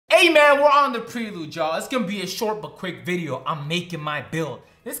Hey man, we're on the Prelude, y'all. It's gonna be a short but quick video. I'm making my build.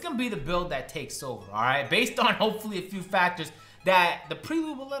 This is gonna be the build that takes over, alright? Based on hopefully a few factors that the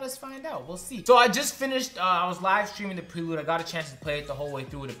Prelude will let us find out. We'll see. So I just finished, I was live streaming the Prelude. I got a chance to play it the whole way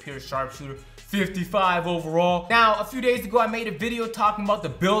through with a pure sharpshooter. 55 overall. Now, a few days ago, I made a video talking about the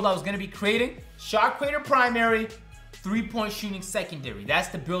build I was gonna be creating. Shot creator primary, 3-point shooting secondary. That's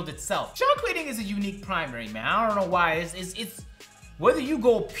the build itself. Shot creating is a unique primary, man. I don't know why. It's whether you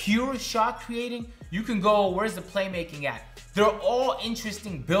go pure shot creating, you can go, where's the playmaking at? They're all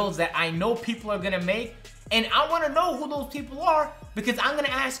interesting builds that I know people are gonna make, and I wanna know who those people are because I'm gonna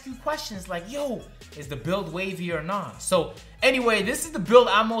ask you questions like, yo, is the build wavy or not? So anyway, this is the build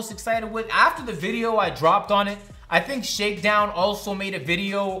I'm most excited with. After the video I dropped on it, I think Shakedown also made a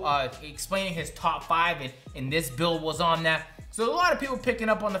video explaining his top 5 and this build was on that. So a lot of people picking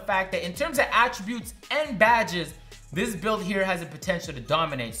up on the fact that in terms of attributes and badges, this build here has a potential to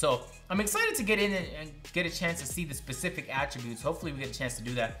dominate. So I'm excited to get in and get a chance to see the specific attributes. Hopefully we get a chance to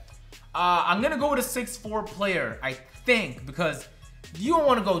do that. I'm gonna go with a 6'4" player, I think, because you don't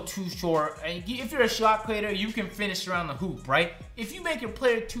want to go too short. If you're a shot creator, you can finish around the hoop, right? If you make your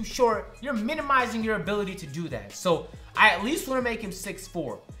player too short, you're minimizing your ability to do that. So I at least want to make him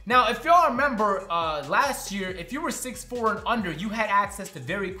 6'4". Now, if y'all remember last year, if you were 6'4" and under, you had access to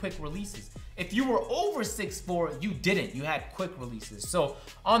very quick releases. If you were over 6'4", you didn't. You had quick releases. So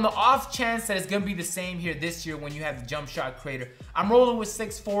on the off chance that it's gonna be the same here this year when you have the jump shot creator, I'm rolling with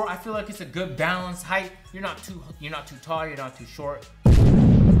 6'4". I feel like it's a good balanced height. You're not too tall. You're not too short.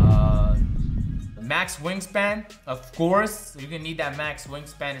 Max wingspan, of course. You're gonna need that max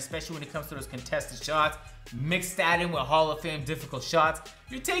wingspan, especially when it comes to those contested shots. Mix that in with Hall of Fame difficult shots.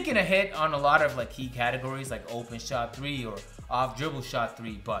 You're taking a hit on a lot of like key categories like open shot 3 or off dribble shot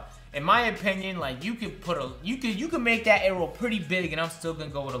 3. But in my opinion, like you could make that arrow pretty big, and I'm still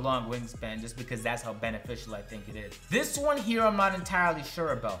gonna go with a long wingspan just because that's how beneficial I think it is. This one here, I'm not entirely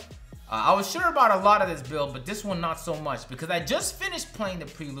sure about. I was sure about a lot of this build, but this one not so much because I just finished playing the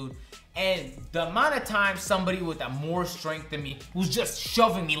Prelude, and the amount of time somebody with more strength than me was just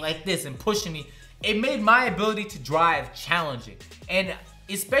shoving me like this and pushing me, it made my ability to drive challenging. And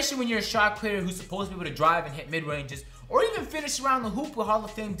especially when you're a shot creator who's supposed to be able to drive and hit mid-ranges or even finish around the hoop with Hall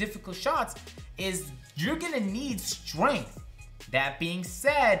of Fame difficult shots, is you're gonna need strength. That being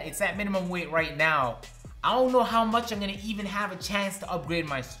said, it's at minimum weight right now. I don't know how much I'm gonna even have a chance to upgrade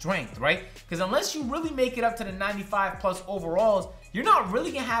my strength, right? Because unless you really make it up to the 95 plus overalls, you're not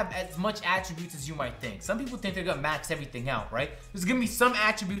really gonna have as much attributes as you might think. Some people think they're gonna max everything out, right? There's gonna be some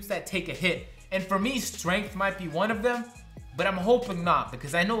attributes that take a hit. And for me, strength might be one of them, but I'm hoping not,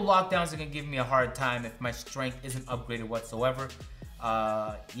 because I know lockdowns are gonna give me a hard time if my strength isn't upgraded whatsoever.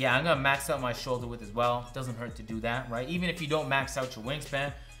 Yeah, I'm gonna max out my shoulder width as well. Doesn't hurt to do that, right? Even if you don't max out your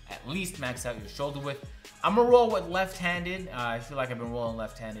wingspan, at least max out your shoulder width. I'm gonna roll with left-handed. I feel like I've been rolling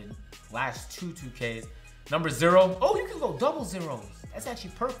left-handed last 2Ks. Number 0. Oh, you can go double zeros. That's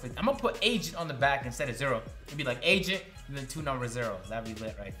actually perfect. I'm gonna put agent on the back instead of 0. It'd be like agent and then 2 number zeros. That'd be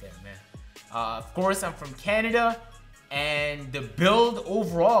lit right there, man. Of course, I'm from Canada, and the build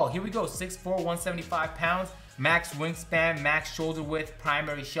overall, here we go, 6'4", 175 pounds, max wingspan, max shoulder width,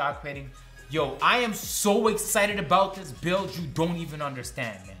 primary shot creating. Yo, I am so excited about this build, you don't even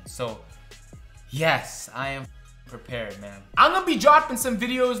understand, man. So, yes, I am prepared, man. I'm gonna be dropping some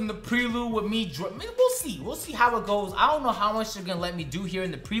videos in the Prelude with me. We'll see how it goes. I don't know how much they're gonna let me do here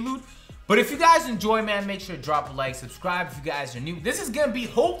in the Prelude. But if you guys enjoy, man, make sure to drop a like, subscribe if you guys are new. This is gonna be,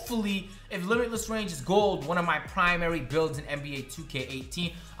 hopefully, if Limitless Range is gold, one of my primary builds in NBA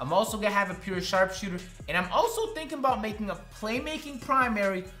 2K18. I'm also gonna have a pure sharpshooter, and I'm also thinking about making a playmaking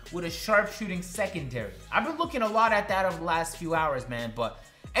primary with a sharpshooting secondary. I've been looking a lot at that over the last few hours, man. But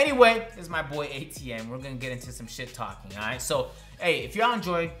anyway, this is my boy ATM. We're gonna get into some shit talking, all right? So, hey, if y'all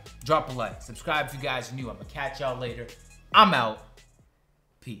enjoyed, drop a like. Subscribe if you guys are new. I'm gonna catch y'all later. I'm out.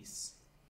 Peace.